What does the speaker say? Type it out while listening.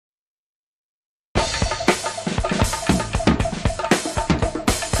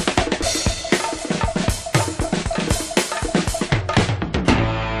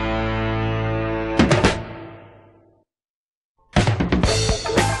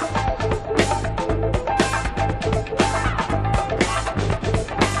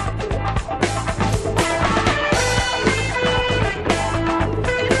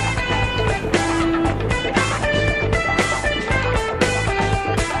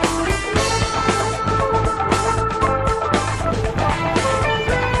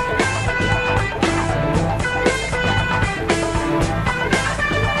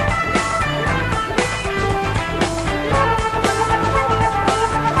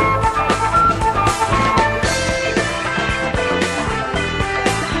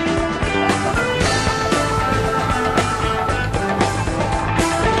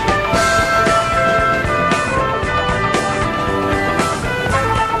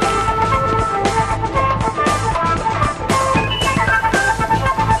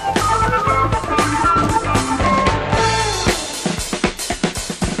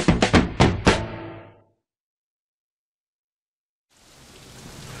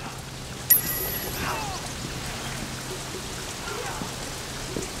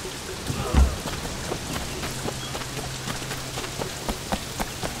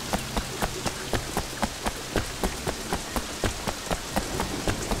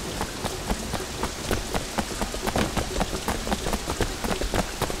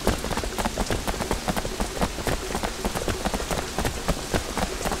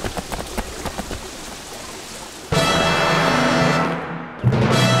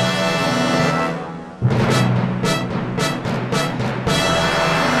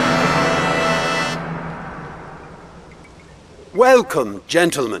Welcome,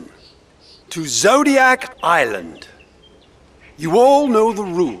 gentlemen, to Zodiac Island. You all know the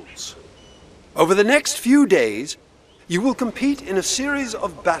rules. Over the next few days, you will compete in a series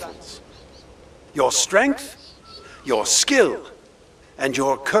of battles. Your strength, your skill, and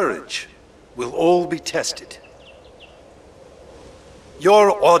your courage will all be tested. Your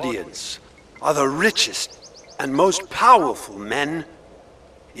audience are the richest and most powerful men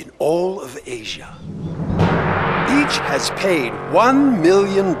in all of Asia. Each has paid $1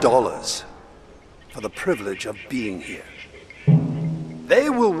 million for the privilege of being here. They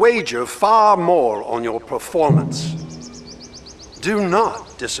will wager far more on your performance. Do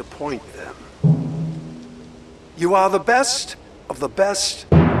not disappoint them. You are the best of the best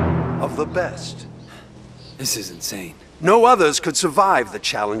of the best. This is insane. No others could survive the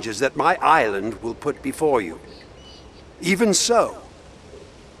challenges that my island will put before you. Even so,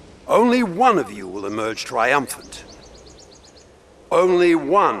 only one of you will emerge triumphant. Only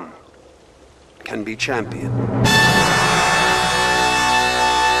one can be champion.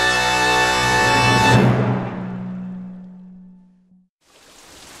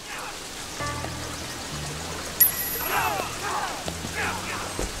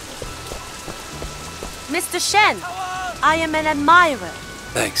 Mr. Shen, I am an admirer.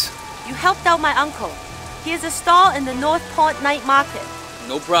 Thanks. You helped out my uncle. He has a stall in the North Port Night Market.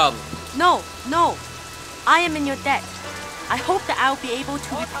 No problem. No. I am in your debt. I hope that I'll be able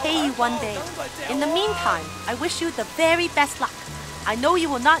to repay you one day. In the meantime, I wish you the very best luck. I know you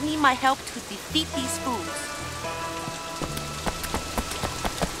will not need my help to defeat these fools.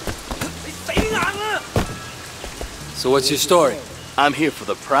 So what's your story? I'm here for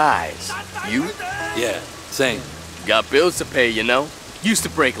the prize. You? Yeah, same. Got bills to pay, you know? Used to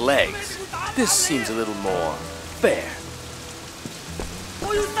break legs. This seems a little more fair.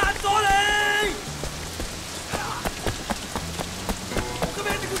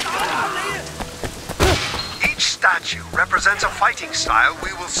 Each statue represents a fighting style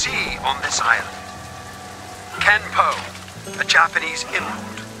we will see on this island. Kenpo, a Japanese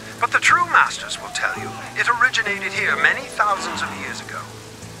import, but the true masters will tell you it originated here many thousands of years ago.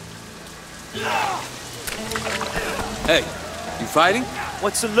 Hey, you fighting?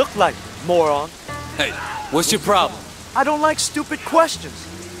 What's it look like, moron? Hey, what's your problem? I don't like stupid questions.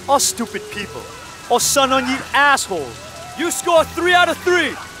 Or stupid people. Or son on you assholes. You score 3 out of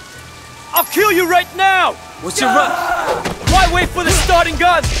 3. I'll kill you right now! What's your rush? Why wait for the starting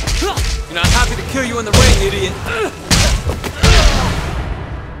gun? You know, I'm happy to kill you in the ring, idiot.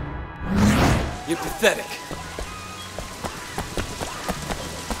 You're pathetic.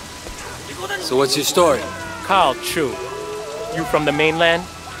 So what's your story? Carl Chu. You from the mainland?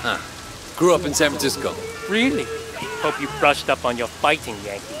 Huh. Grew up in San Francisco. Really? Hope you brushed up on your fighting,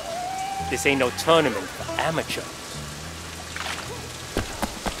 Yankee. This ain't no tournament for amateurs.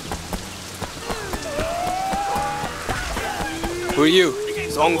 Who are you?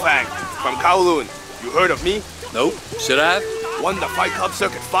 Song Fang, from Kowloon. You heard of me? Nope. Should I have? Won the Fight Club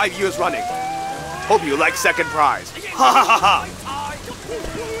circuit 5 years running. Hope you like second prize. Ha ha ha ha!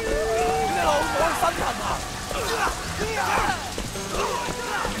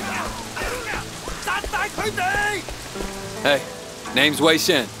 Hey, name's Wei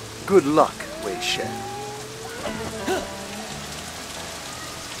Shen. Good luck, Wei Shen.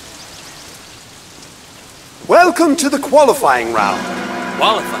 Welcome to the qualifying round.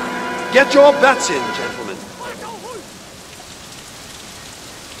 Qualify. Get your bets in, gentlemen.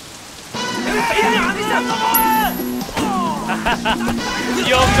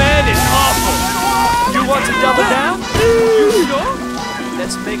 Your man is awful. You want to double down? You sure?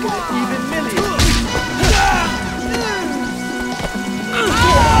 Let's make it an even million.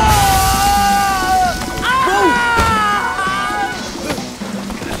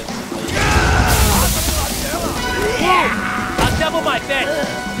 I'll double my bet.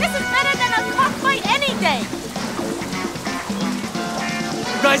 This is better than a cockfight any day.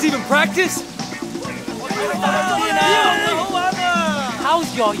 You guys even practice?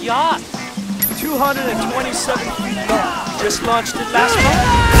 How's your yacht? 227 feet long. Just launched it last month.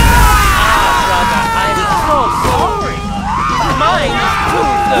 Brother, I'm so sorry. Mine is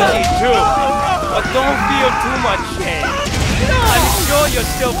 232. But don't feel too much shame. I'm sure you're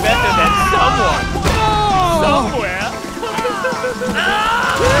still better than someone. Somewhere.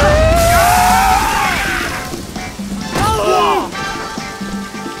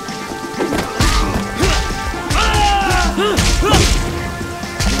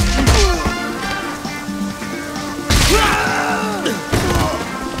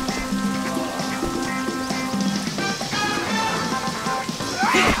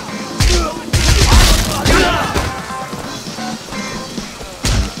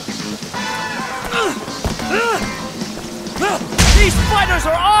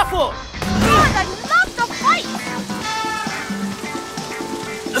 for? God, I love the fight!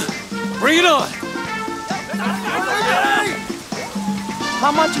 Bring it on!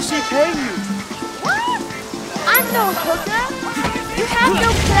 How much is he paying you? What? I'm no hooker. You have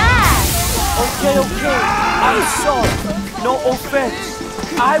no class. Okay. I'm sorry. No offense.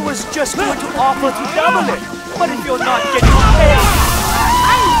 I was just going to offer to double it. But if you're not getting paid...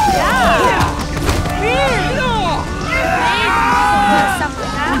 Yeah. Really? Maybe we can work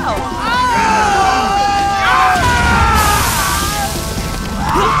something out.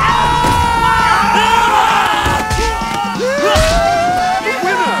 The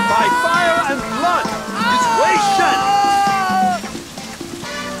winner by fire and blood is Wei Shen.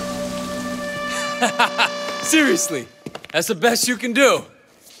 Seriously, that's the best you can do.